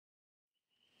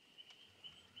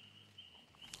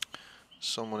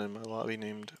someone in my lobby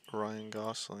named Ryan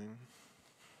Gosling.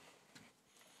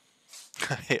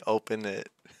 I open it.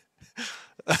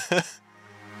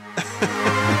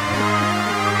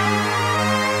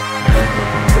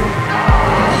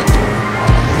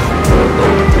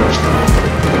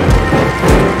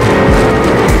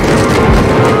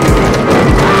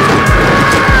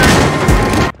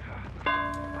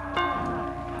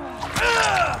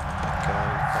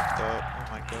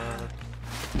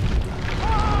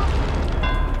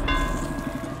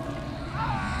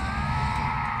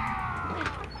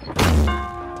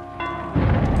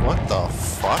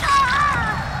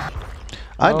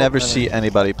 I never see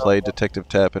anybody play Detective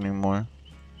Tap anymore.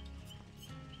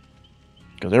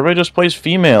 Because everybody just plays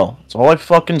female. That's all I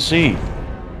fucking see.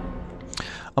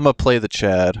 I'm gonna play the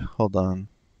Chad. Hold on.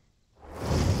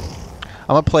 I'm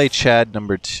gonna play Chad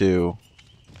number 2.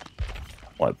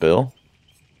 What, Bill?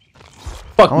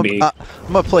 Fuck me. I'm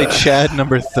gonna play Chad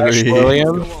number 3.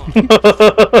 William.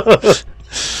 That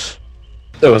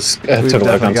was. We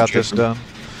definitely got this done.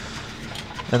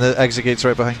 And the exit gate's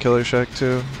right behind Killer Shack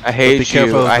too. I hate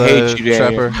you. I hate you,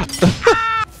 Trapper.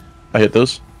 I hit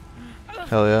those.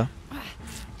 Hell yeah.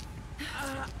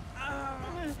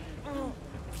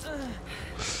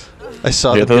 I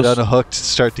saw them get unhooked,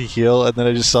 start to heal, and then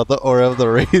I just saw the aura of the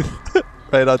Wraith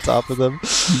right on top of them.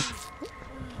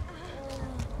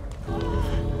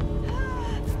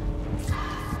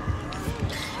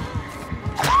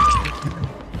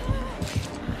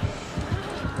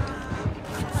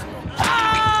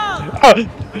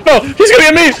 No! He's gonna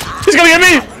get me! He's gonna get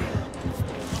me!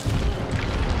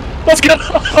 Let's get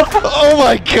Oh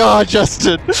my god,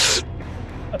 Justin!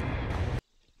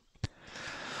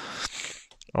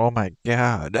 Oh my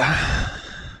god.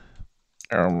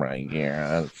 Oh my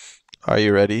god. Are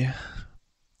you ready?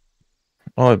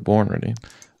 Oh, I'm born ready.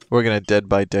 We're gonna Dead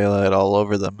by Daylight all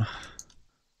over them.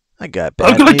 I got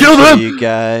I'm bad gonna news kill them! for you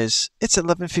guys. It's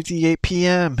 11:58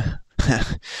 p.m.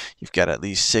 You've got at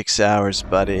least 6 hours,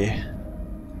 buddy.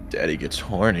 Daddy gets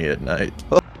horny at night.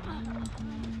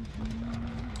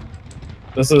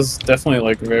 This is definitely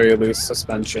like very loose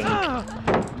suspension. No,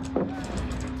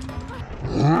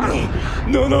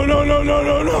 no, no, no, no,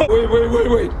 no, no! Wait, wait, wait,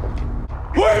 wait!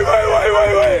 Wait, wait, wait,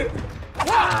 wait, wait!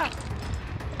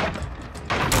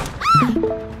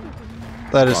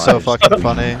 That is so fucking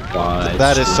funny.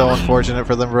 That is so unfortunate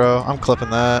for them, bro. I'm clipping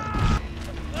that.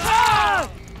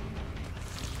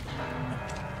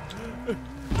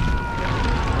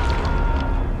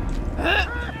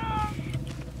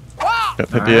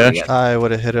 I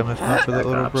would have hit him if not for that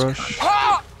little brush.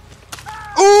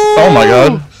 Oh my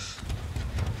god.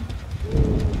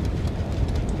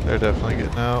 They're definitely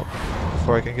getting out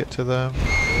before I can get to them.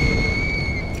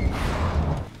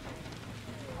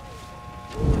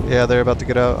 Yeah, they're about to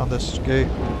get out on this gate.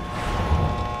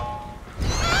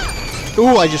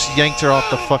 Ooh, I just yanked her off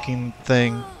the fucking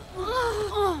thing.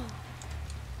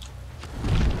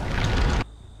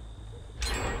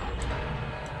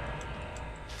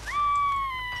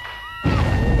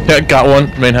 Yeah, got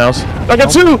one. Main house. I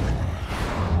got 2!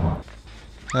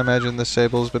 I imagine the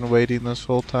Sable's been waiting this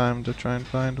whole time to try and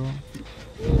find one.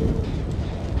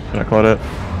 I caught it.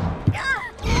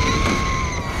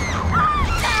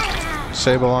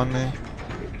 Sable on me.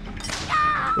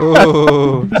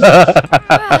 Ooh.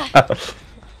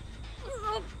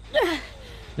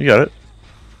 You got it.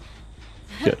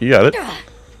 Yeah, you got it.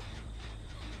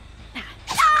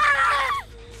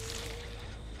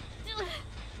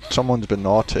 Someone's been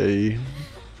naughty.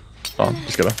 Oh,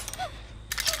 just gotta.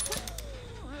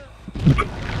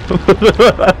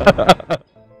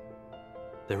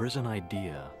 There is an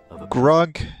idea of a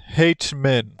Grunk hates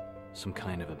men. some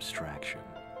kind of abstraction,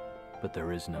 but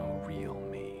there is no real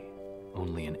me,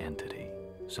 only an entity,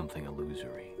 something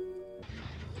illusory.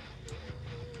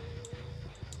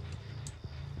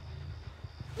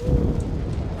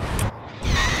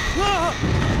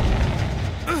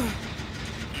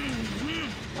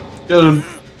 Get him.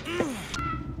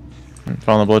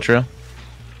 Found the bullet trail.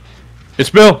 It's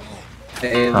Bill!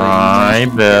 Hey, Hi,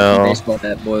 Bill. Baseball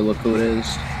bat boy, look who it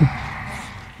is.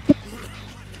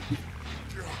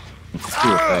 It's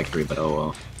Fear Factory, but oh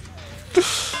well.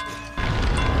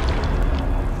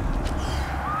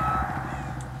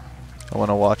 I want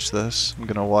to watch this. I'm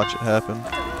gonna watch it happen.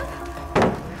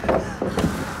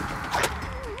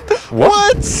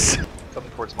 What?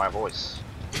 Coming towards my voice.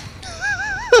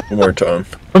 One more time.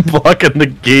 I'm blocking the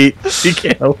gate. He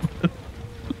can't open.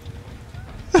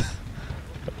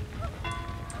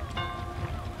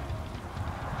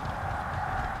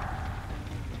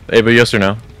 Hey, but yes or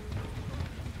no?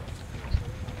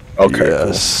 Okay.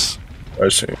 Yes. Cool. I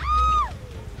see.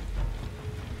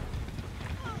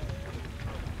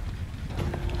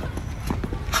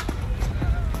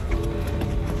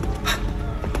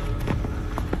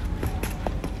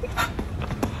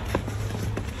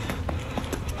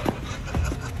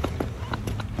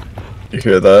 You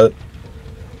hear that?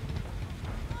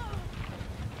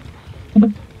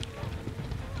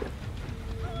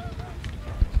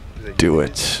 Do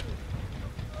it.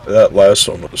 That last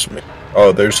one was me.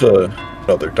 Oh, there's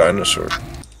another dinosaur.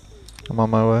 I'm on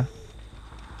my way.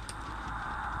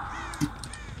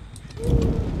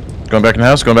 Going back in the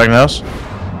house. Going back in the house.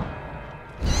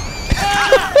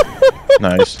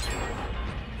 Nice.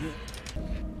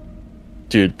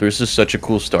 Dude, this is such a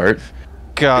cool start.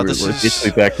 God, We're this is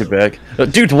basically back to back.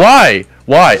 Dude, why?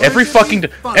 Why? Every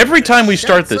time we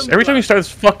start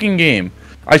this fucking game,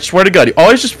 I swear to God, you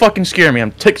always just fucking scare me.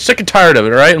 I'm sick and tired of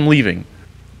it. All right, I'm leaving.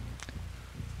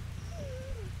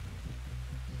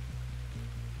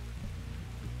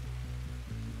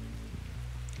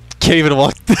 can't even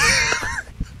walk.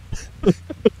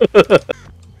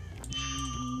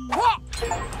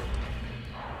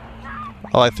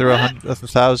 Oh, I threw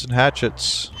 1,000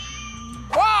 hatchets.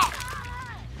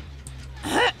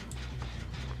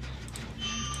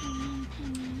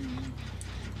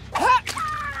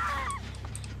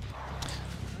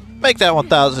 Make that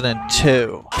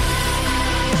 1,002.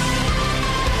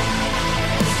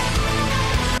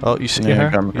 Oh, you see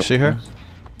her? You see her?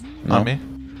 No. On me?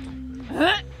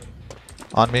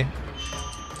 On me?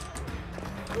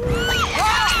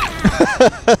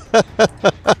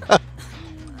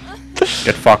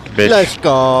 Get fucked, bitch. Let's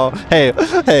go. Hey,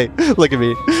 hey, look at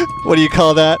me. What do you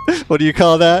call that? What do you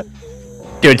call that?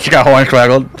 Dude, you got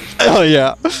hornswaggled. Oh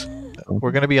yeah.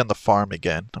 We're gonna be on the farm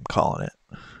again. I'm calling it.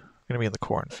 We're gonna be in the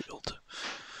cornfield.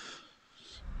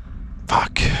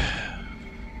 Fuck.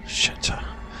 Shit.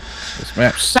 This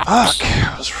map sucks. Fuck.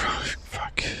 I was wrong.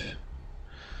 Fuck.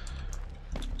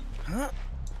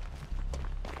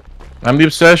 I'm the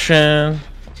obsession.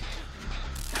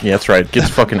 Yeah, that's right. Gets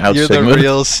fucking out. You're Sigma. the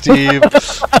real Steve.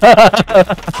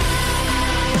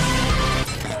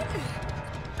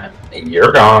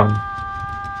 You're gone.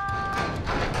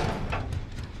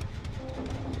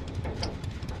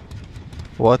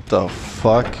 What the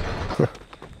fuck?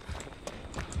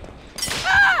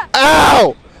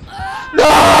 Ow!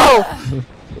 No!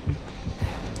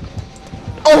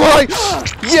 Oh my!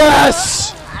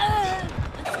 Yes!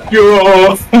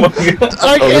 Oh my god.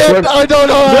 I can't. I don't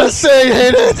know how to say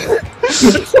it.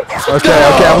 Okay,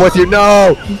 okay, I'm with you.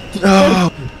 No!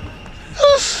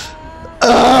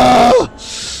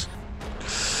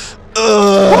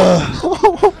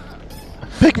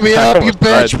 Pick me up, you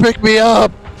bitch! Pick me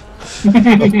up!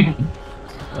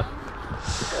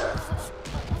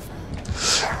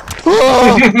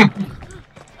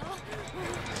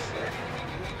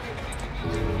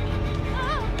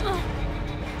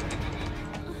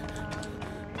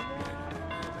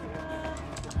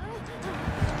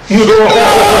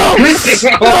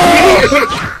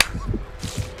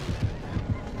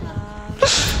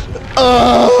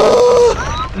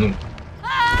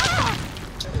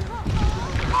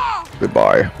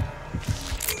 Goodbye.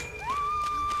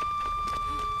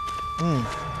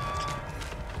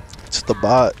 It's the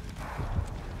bot.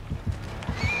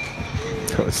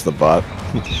 It's the bot.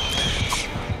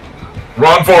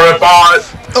 Run for it, bot!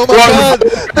 Oh my god!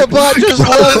 The bot just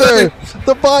left her!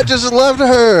 The bot just left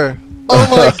her! Oh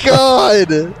my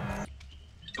god!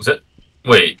 Is it?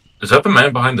 Wait, is that the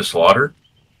man behind the slaughter?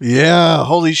 Yeah,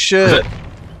 holy shit.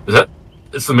 Is that?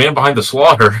 It's the man behind the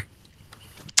slaughter.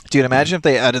 Dude, imagine if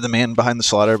they added the man behind the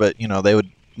slaughter, but, you know, they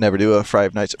would never do a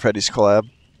Five Nights at Freddy's collab.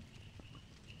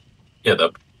 Yeah,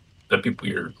 that'd be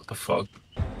weird. What the fuck?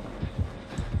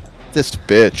 This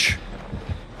bitch.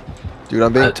 Dude,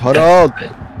 I'm being tunneled.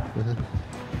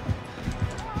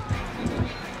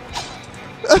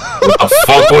 What the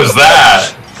fuck was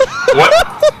that? What?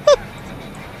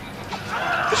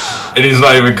 And he's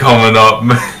not even coming up,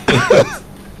 man.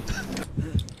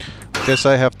 Guess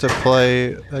I have to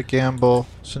play a gamble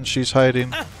since she's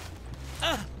hiding.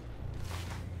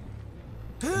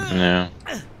 Yeah.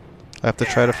 I have to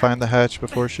try to find the hatch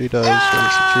before she does for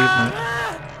this achievement.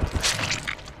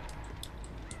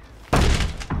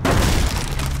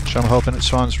 So I'm hoping it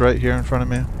spawns right here in front of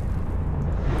me.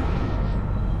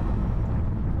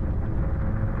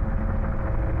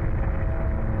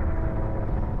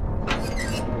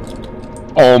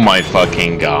 Oh my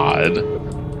fucking god.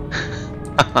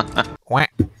 Wah.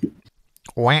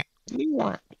 Wah.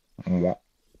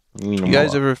 You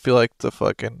guys ever feel like the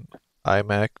fucking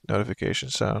iMac notification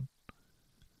sound?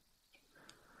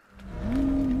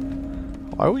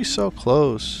 Why are we so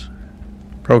close?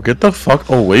 Bro, get the fuck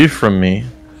away from me.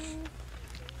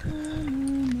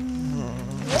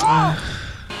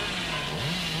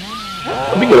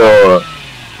 Let me get a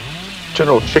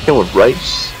general chicken with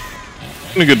rice.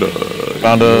 Let me get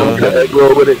found a... Egg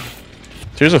roll with it.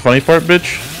 Here's a funny part,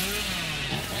 bitch.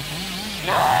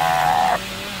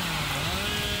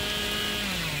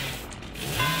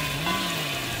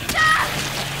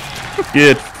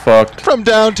 Get fucked. From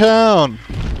downtown.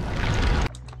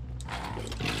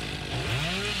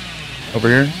 Over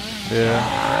here?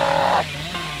 Yeah.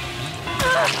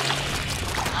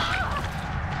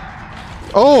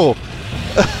 Oh!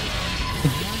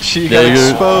 She got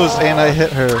exposed and I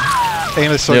hit her.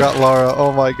 And I still got Laura.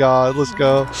 Oh my god, let's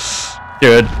go.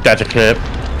 Good, that's a clip.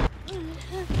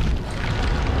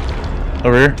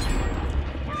 Over here.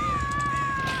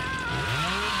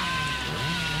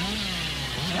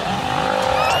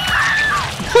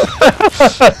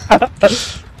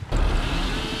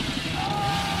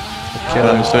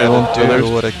 Killer's gotta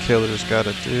do what a killer's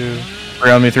gotta do.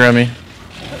 Three on me.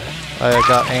 I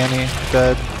got Annie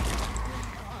dead.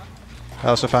 I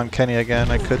also found Kenny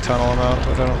again. I could tunnel him out,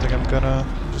 but I don't think I'm gonna.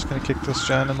 I'm just gonna kick this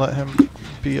gen and let him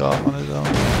be off on his own.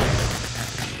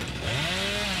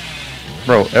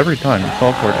 Bro, every time. You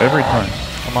fall for it every time.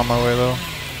 I'm on my way though.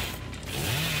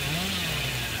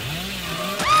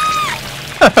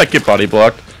 I get body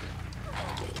blocked.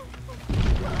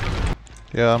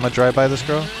 Yeah, I'm gonna drive by this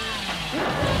girl.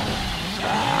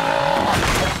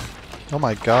 Oh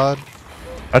my god.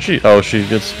 Actually, oh, she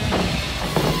gets.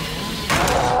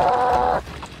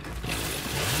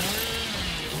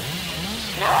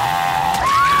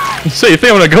 Say if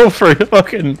they want to go for it,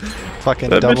 fucking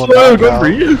double go for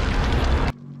you.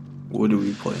 What do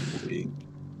we play in the league?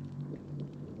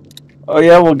 Oh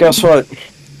yeah, well guess what?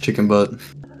 Chicken butt.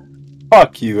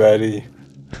 Fuck you, Eddie.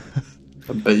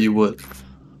 I bet you would.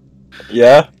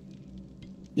 Yeah?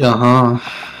 Uh-huh.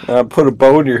 And I put a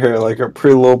bow in your hair like a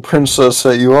pretty little princess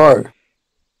that you are.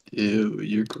 Ew,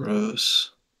 you're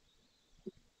gross.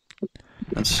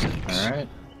 That stinks. Alright.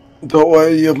 Don't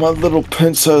worry, you're my little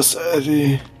princess,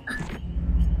 Eddie.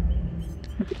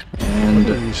 And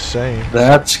What are you saying?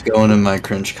 that's going in my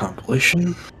cringe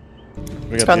compilation.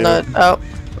 We From the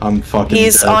I'm fucking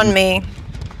he's dead. on me.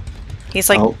 He's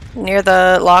like Oh. near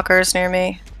the lockers near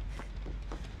me.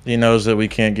 He knows that we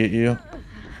can't get you.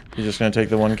 He's just gonna take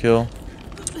the one kill.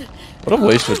 What a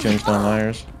waste of Tombstone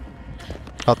Liars.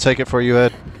 I'll take it for you,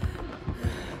 Ed.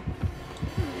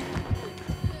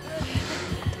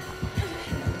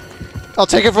 I'll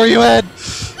take it for you, Ed!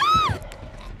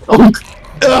 Oh.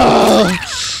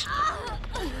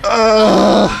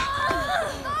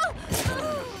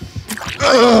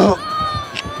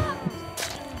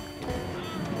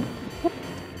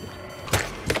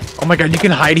 Oh my god, you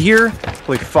can hide here?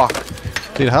 Holy fuck.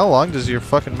 Dude, how long does your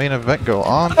fucking main event go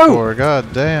on for?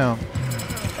 God damn.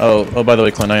 Oh, by the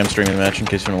way, Clint, I am streaming the match in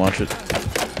case you want to watch it.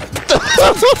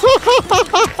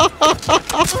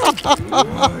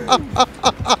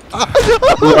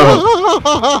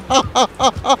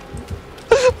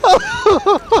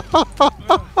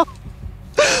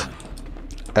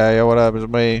 Hey, yo, what happens to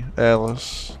me,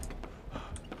 Alice?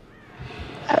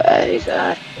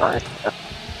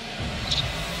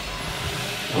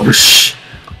 Oh, shh.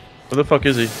 Where the fuck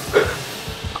is he?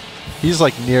 He's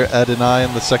like near Ed and I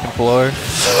on the second floor.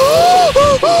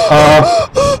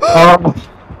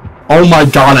 Oh my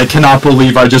god, I cannot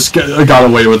believe I just got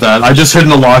away with that. I just hid in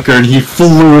the locker and he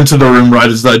flew into the room right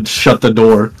as I shut the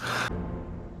door.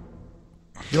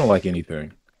 You don't like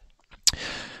anything.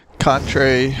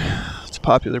 Contrary to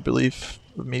popular belief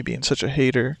of me being such a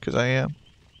hater, because I am,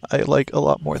 I like a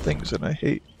lot more things than I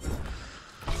hate.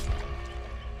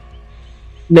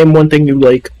 Name one thing you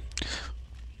like.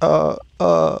 Yeah,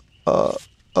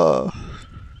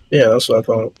 Yeah, that's what I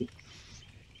thought.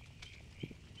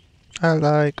 I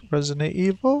like Resident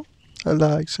Evil. I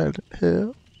like Silent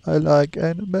Hill. I like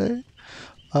anime.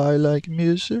 I like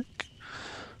music.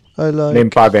 I like...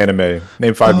 Name 5 anime.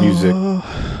 Name 5 music.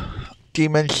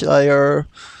 Demon Slayer.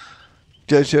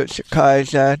 Jujutsu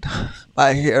Kaisen.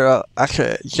 My Hero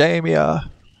Academia.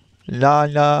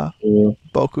 Nana.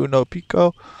 Boku no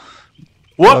Pico.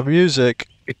 What? Music.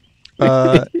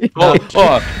 Go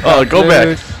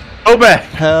back. Go back.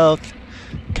 Health.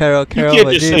 Carol You can't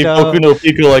just say Boku no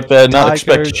Pico like that and not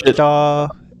expect shit. Star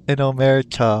and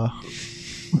Omerta.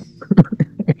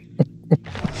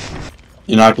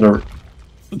 You're not gonna...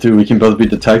 Dude, we can both be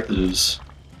detectives.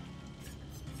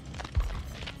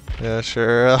 Yeah,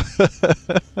 sure.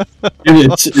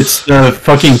 Dude, it's the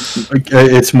fucking...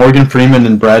 it's Morgan Freeman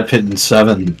and Brad Pitt in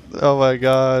 7. Oh my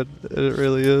god, it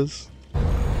really is.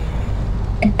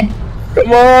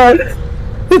 Come on!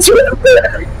 It's right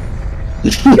there!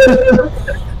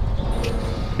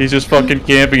 He's just fucking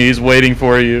camping. He's waiting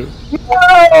for you.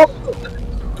 No!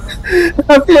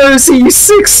 I've never seen you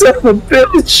 6 son of a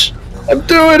bitch! I'm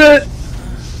doing it!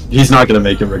 He's not gonna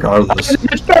make it regardless.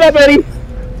 Shut up, Eddie!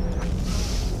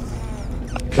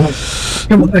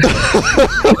 Come on.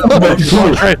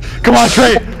 Trey. Come on,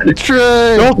 Trey.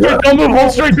 Trey! Don't move.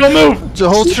 Hold straight. Don't move.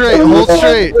 Hold straight, hold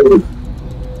straight.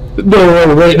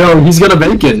 No, wait, no, he's gonna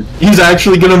make it. He's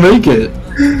actually gonna make it.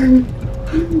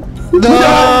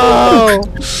 No!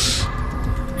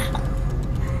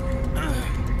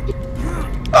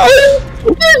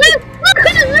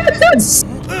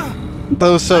 That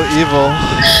was so evil.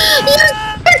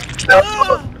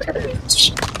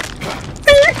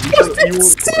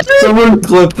 Someone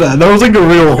clip that. That was like a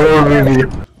real horror movie.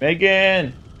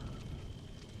 Megan.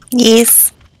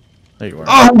 Yes. There you are.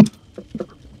 Oh!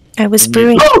 I was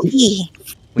brewing tea.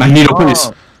 Magneto,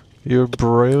 please. You're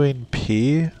brewing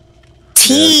pee?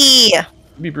 Tea!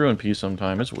 Be brewing pee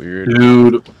sometime. It's weird.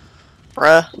 Dude.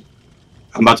 Bruh.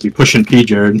 I'm about to be pushing P,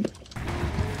 Jared.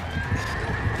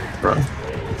 Bro.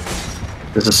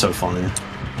 This is so funny.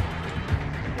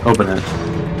 Open it.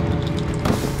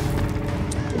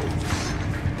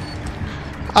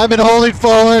 I've been holding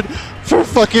forward for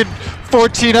fucking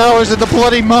 14 hours in the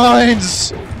bloody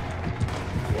mines!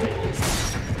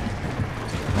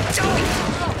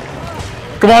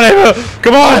 Come on, Ava!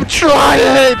 Come on! I'm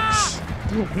trying!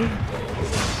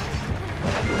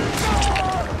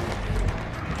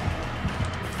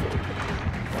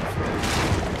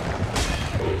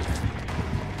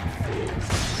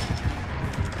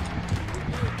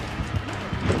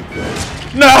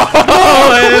 No!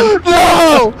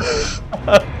 No!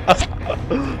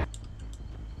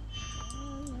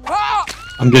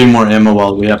 I'm getting more ammo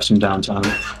while we have some downtime.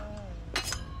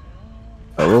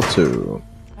 I will too.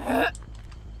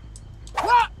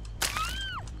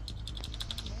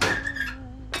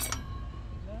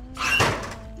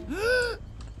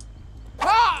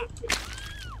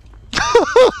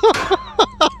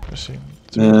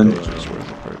 Man,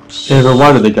 Ava,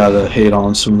 why do they gotta hate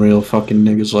on some real fucking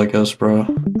niggas like us, bro?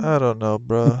 I don't know,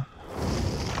 bruh.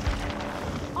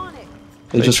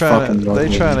 They just fucking love They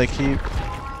me. trying to keep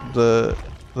the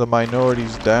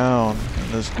minorities down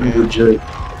in this game.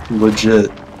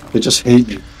 Legit. They just hate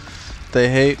me. They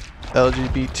hate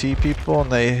LGBT people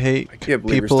and they hate can't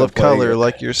believe you're people still of color playing it.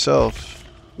 like yourself.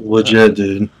 Legit,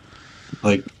 dude.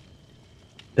 Like,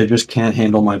 they just can't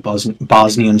handle my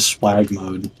Bosnian swag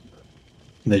mode.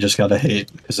 They just gotta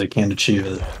hate because they can't achieve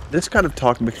it. This kind of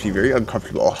talk makes me very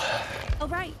uncomfortable. All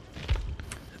right.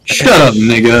 Shut up,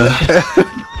 nigga.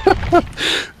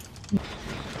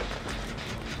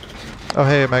 Oh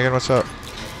hey Megan, what's up?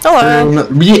 Hello.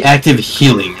 Reactive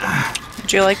healing.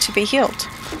 Would you like to be healed?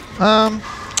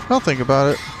 I'll think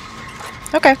about it.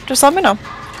 Okay, just let me know.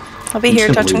 I'll be here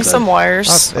touching some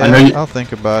wires. I'll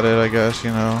think about it, I guess, you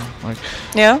know. Like,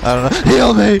 Yeah? I don't know.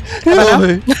 Heal me! Heal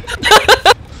me!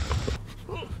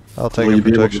 I'll take Will a you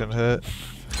be able protection hit.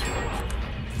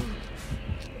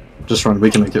 Just run, we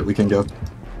can make it, we can go.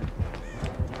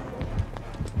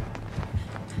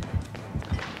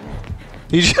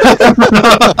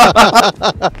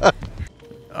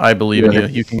 I believe in you.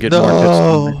 You can get more tips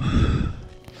than me.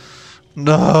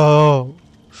 No.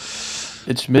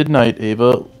 It's midnight,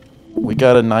 Ava. We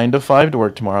got a 9 to 5 to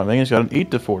work tomorrow. Megan's got an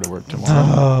 8 to 4 to work tomorrow.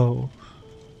 No.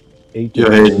 Yo,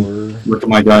 Hayden, look at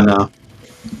my guy now.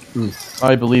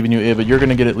 I believe in you, Ava. You're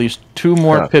gonna get at least 2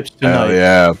 more pips tonight. Hell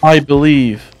yeah. I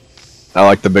believe. I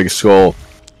like the big skull.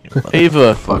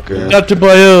 Ava. Fucker. Date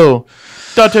Bayo.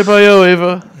 Date Bayo,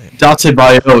 Ava. Date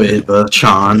Bayo, Ava,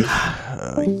 Chan. You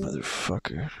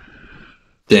motherfucker.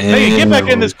 Damn. Megan, get back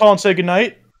in this call and say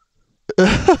goodnight.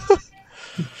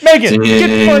 Megan, get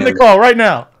in the call right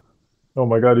now. Oh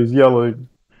my god, he's yelling.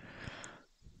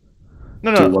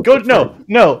 No, no, go,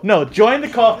 no. Join the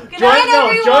call. Join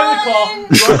the call.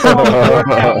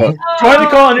 Join the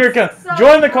call on your account.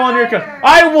 Join the call on your account.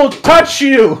 I will touch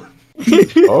you.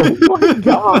 Oh my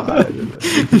god.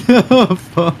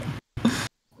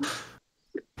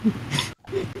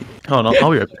 Hold on,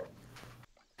 I'll be right back.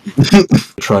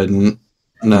 Trident.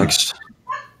 Next.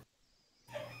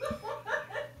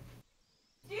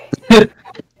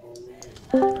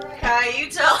 You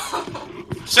tell.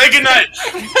 Say goodnight.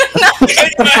 Say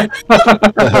goodnight.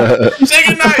 Say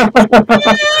goodnight.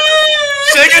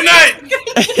 Say goodnight.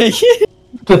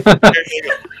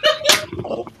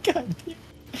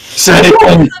 Say it!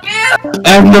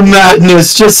 End the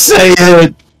madness, just say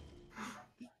it!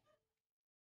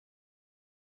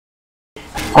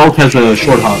 Hulk has a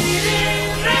short hop.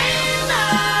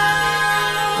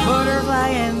 Butterfly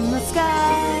in the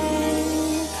sky.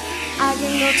 I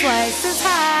can go twice as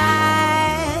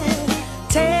high.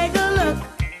 Take a look.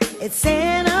 It's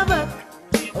in